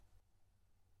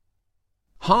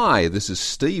Hi, this is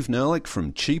Steve Nerlich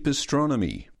from Cheap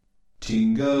Astronomy.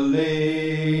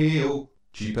 Tingaleo,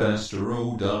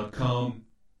 cheapastro.com.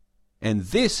 And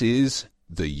this is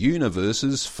the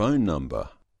universe's phone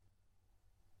number.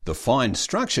 The fine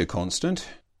structure constant,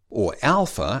 or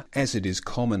alpha as it is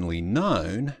commonly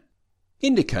known,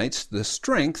 indicates the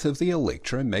strength of the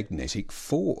electromagnetic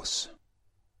force.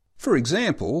 For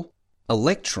example,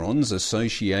 electrons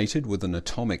associated with an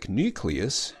atomic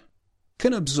nucleus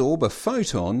can absorb a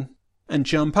photon and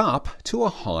jump up to a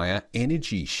higher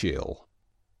energy shell.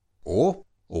 Or,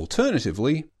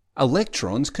 alternatively,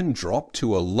 electrons can drop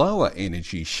to a lower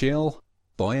energy shell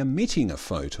by emitting a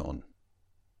photon.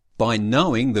 By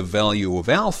knowing the value of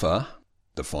alpha,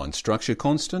 the fine structure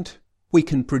constant, we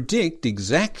can predict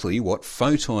exactly what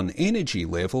photon energy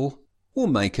level will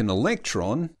make an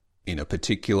electron, in a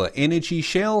particular energy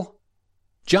shell,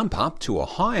 jump up to a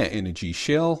higher energy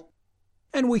shell,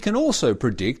 and we can also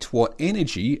predict what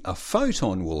energy a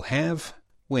photon will have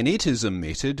when it is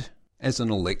emitted as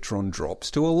an electron drops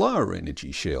to a lower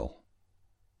energy shell.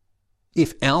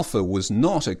 If alpha was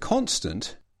not a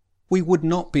constant, we would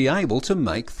not be able to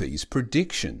make these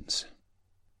predictions.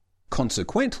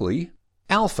 Consequently,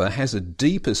 alpha has a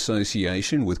deep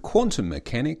association with quantum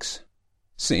mechanics,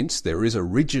 since there is a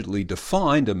rigidly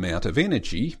defined amount of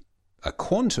energy, a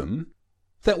quantum,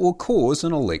 that will cause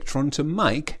an electron to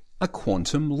make a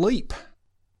quantum leap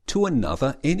to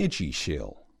another energy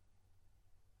shell.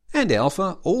 And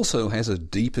alpha also has a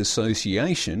deep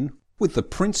association with the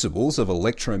principles of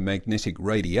electromagnetic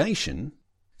radiation,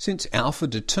 since alpha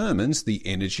determines the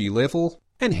energy level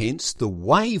and hence the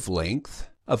wavelength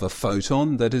of a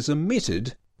photon that is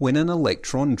emitted when an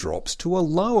electron drops to a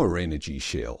lower energy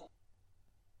shell.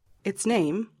 Its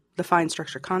name, the fine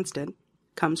structure constant,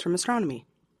 comes from astronomy.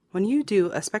 When you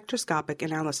do a spectroscopic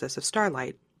analysis of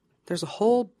starlight, there's a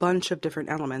whole bunch of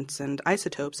different elements and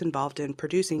isotopes involved in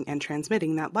producing and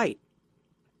transmitting that light.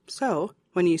 So,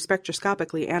 when you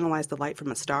spectroscopically analyze the light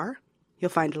from a star,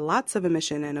 you'll find lots of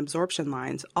emission and absorption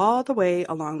lines all the way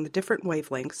along the different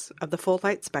wavelengths of the full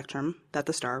light spectrum that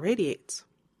the star radiates.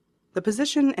 The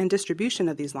position and distribution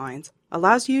of these lines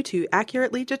allows you to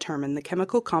accurately determine the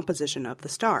chemical composition of the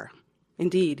star.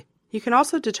 Indeed, you can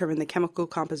also determine the chemical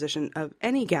composition of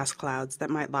any gas clouds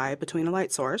that might lie between a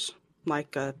light source,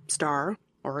 like a star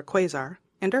or a quasar,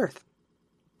 and Earth.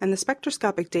 And the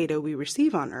spectroscopic data we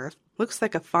receive on Earth looks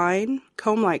like a fine,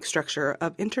 comb-like structure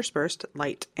of interspersed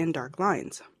light and dark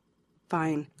lines.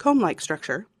 Fine, comb-like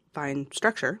structure, fine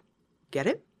structure. Get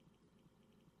it?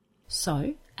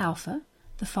 So, alpha,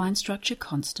 the fine structure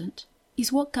constant,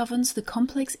 is what governs the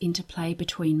complex interplay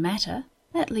between matter,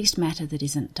 at least matter that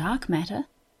isn't dark matter,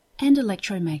 and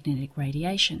electromagnetic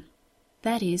radiation.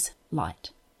 That is,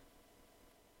 light.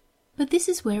 But this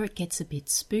is where it gets a bit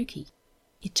spooky.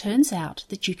 It turns out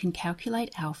that you can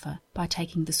calculate alpha by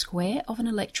taking the square of an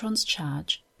electron's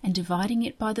charge and dividing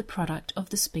it by the product of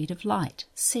the speed of light,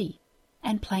 c,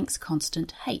 and Planck's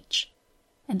constant, h,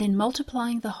 and then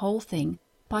multiplying the whole thing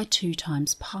by 2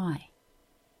 times pi.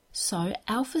 So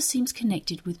alpha seems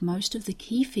connected with most of the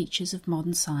key features of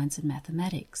modern science and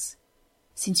mathematics,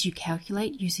 since you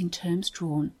calculate using terms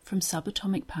drawn from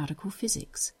subatomic particle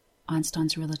physics,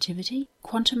 Einstein's relativity,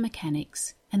 quantum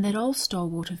mechanics, and that old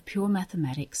stalwart of pure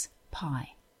mathematics,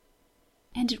 pi.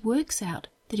 And it works out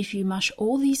that if you mush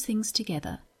all these things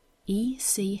together, E,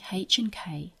 C, H and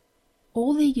K,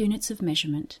 all their units of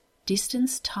measurement,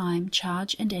 distance, time,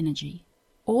 charge and energy,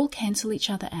 all cancel each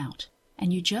other out,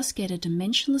 and you just get a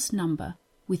dimensionless number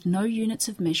with no units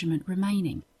of measurement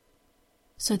remaining.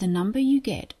 So the number you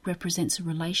get represents a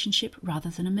relationship rather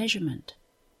than a measurement,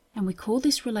 and we call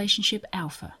this relationship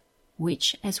alpha,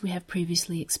 which, as we have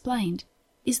previously explained,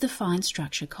 is the fine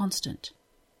structure constant.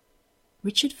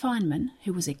 Richard Feynman,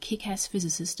 who was a kick-ass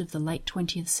physicist of the late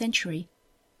 20th century,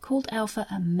 called alpha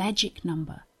a magic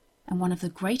number and one of the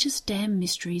greatest damn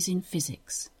mysteries in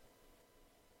physics.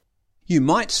 You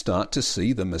might start to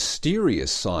see the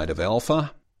mysterious side of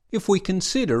alpha if we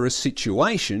consider a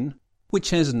situation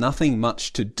which has nothing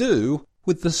much to do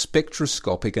with the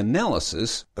spectroscopic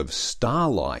analysis of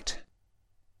starlight.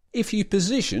 If you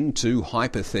position 2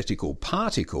 hypothetical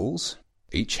particles,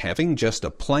 each having just a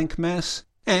Planck mass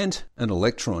and an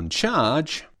electron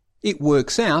charge, it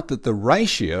works out that the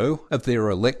ratio of their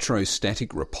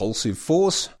electrostatic repulsive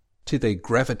force to their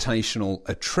gravitational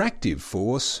attractive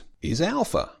force is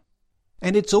alpha.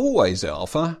 And it's always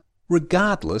alpha,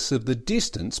 regardless of the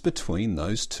distance between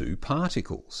those 2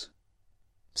 particles.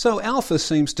 So alpha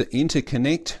seems to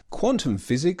interconnect quantum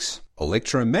physics,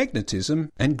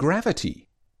 electromagnetism, and gravity.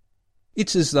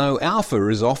 It's as though alpha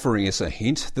is offering us a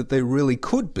hint that there really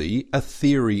could be a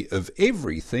theory of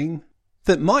everything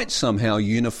that might somehow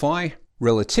unify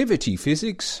relativity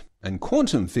physics and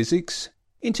quantum physics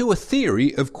into a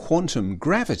theory of quantum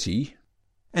gravity,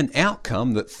 an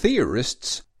outcome that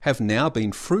theorists have now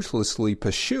been fruitlessly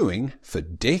pursuing for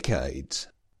decades.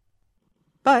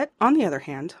 But, on the other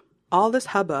hand, all this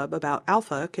hubbub about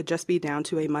alpha could just be down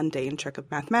to a mundane trick of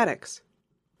mathematics.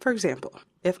 For example,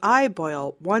 if I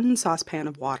boil 1 saucepan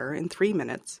of water in 3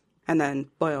 minutes, and then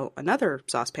boil another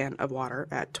saucepan of water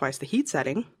at twice the heat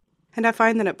setting, and I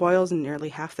find that it boils in nearly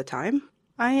half the time,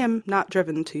 I am not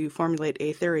driven to formulate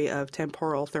a theory of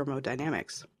temporal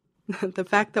thermodynamics. The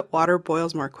fact that water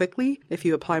boils more quickly if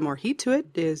you apply more heat to it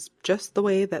is just the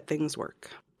way that things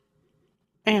work.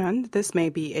 And this may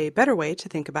be a better way to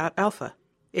think about alpha.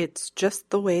 It's just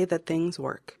the way that things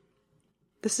work.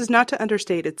 This is not to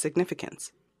understate its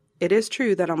significance. It is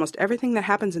true that almost everything that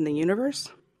happens in the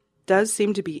universe does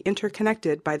seem to be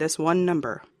interconnected by this one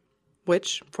number,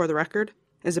 which, for the record,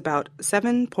 is about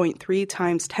 7.3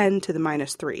 times 10 to the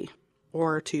minus 3,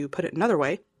 or to put it another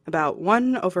way, about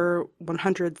 1 over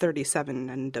 137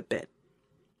 and a bit.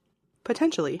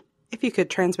 Potentially, if you could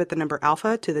transmit the number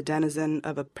alpha to the denizen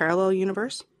of a parallel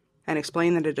universe and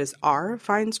explain that it is our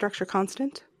fine structure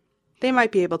constant, they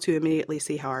might be able to immediately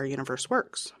see how our universe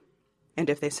works. And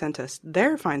if they sent us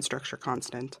their fine structure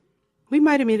constant, we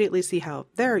might immediately see how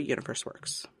their universe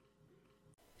works.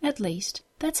 At least,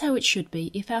 that's how it should be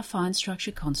if our fine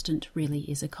structure constant really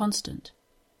is a constant.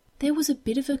 There was a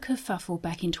bit of a kerfuffle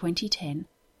back in 2010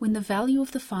 when the value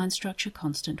of the fine structure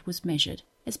constant was measured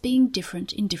as being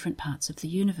different in different parts of the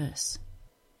universe.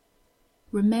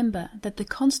 Remember that the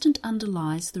constant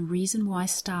underlies the reason why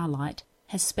starlight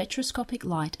has spectroscopic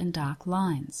light and dark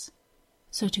lines.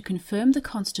 So to confirm the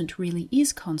constant really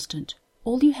is constant,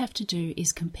 all you have to do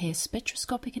is compare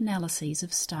spectroscopic analyses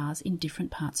of stars in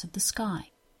different parts of the sky.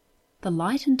 The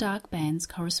light and dark bands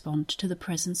correspond to the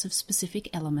presence of specific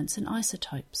elements and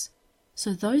isotopes,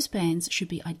 so those bands should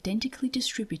be identically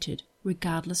distributed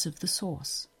regardless of the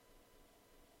source.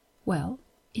 Well,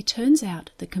 it turns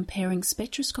out that comparing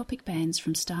spectroscopic bands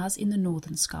from stars in the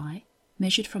northern sky,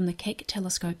 measured from the Keck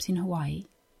telescopes in Hawaii,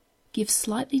 gives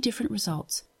slightly different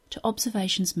results to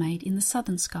observations made in the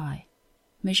southern sky,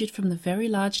 measured from the Very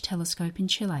Large Telescope in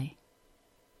Chile.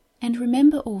 And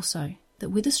remember also that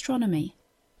with astronomy,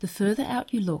 the further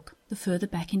out you look, the further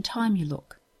back in time you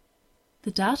look.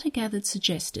 The data gathered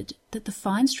suggested that the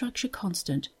fine structure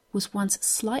constant was once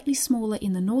slightly smaller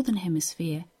in the northern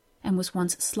hemisphere and was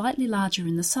once slightly larger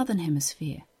in the southern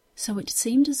hemisphere, so it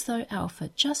seemed as though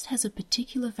alpha just has a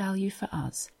particular value for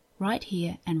us, right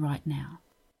here and right now.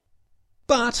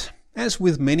 But, as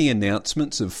with many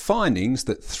announcements of findings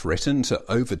that threaten to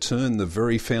overturn the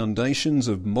very foundations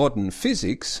of modern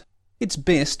physics, it's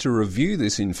best to review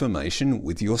this information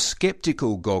with your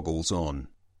skeptical goggles on.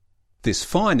 This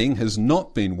finding has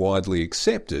not been widely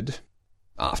accepted.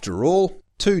 After all,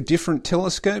 2 different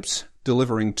telescopes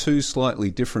delivering 2 slightly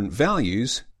different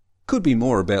values could be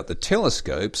more about the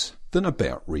telescopes than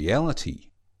about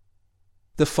reality.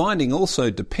 The finding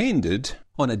also depended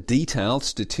on a detailed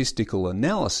statistical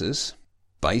analysis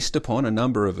based upon a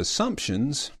number of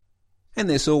assumptions, and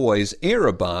there's always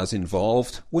error bars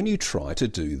involved when you try to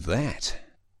do that.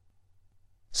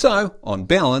 So, on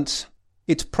balance,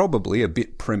 it's probably a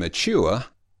bit premature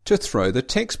to throw the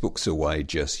textbooks away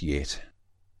just yet.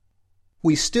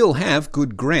 We still have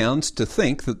good grounds to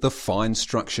think that the fine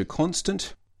structure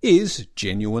constant is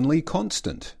genuinely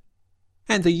constant,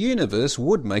 and the universe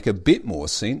would make a bit more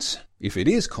sense if it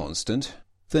is constant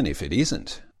than if it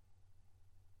isn't.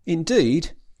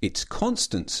 Indeed, its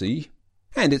constancy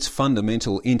and its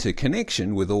fundamental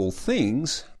interconnection with all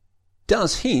things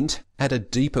does hint at a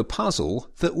deeper puzzle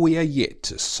that we are yet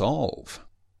to solve.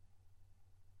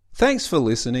 Thanks for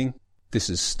listening. This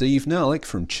is Steve Nerlich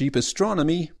from Cheap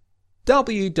Astronomy,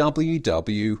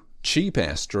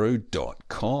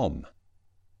 www.cheapastro.com.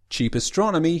 Cheap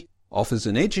Astronomy offers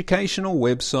an educational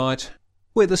website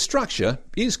where the structure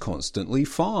is constantly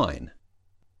fine.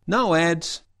 No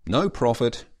ads, no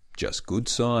profit, just good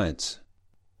science.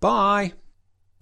 Bye.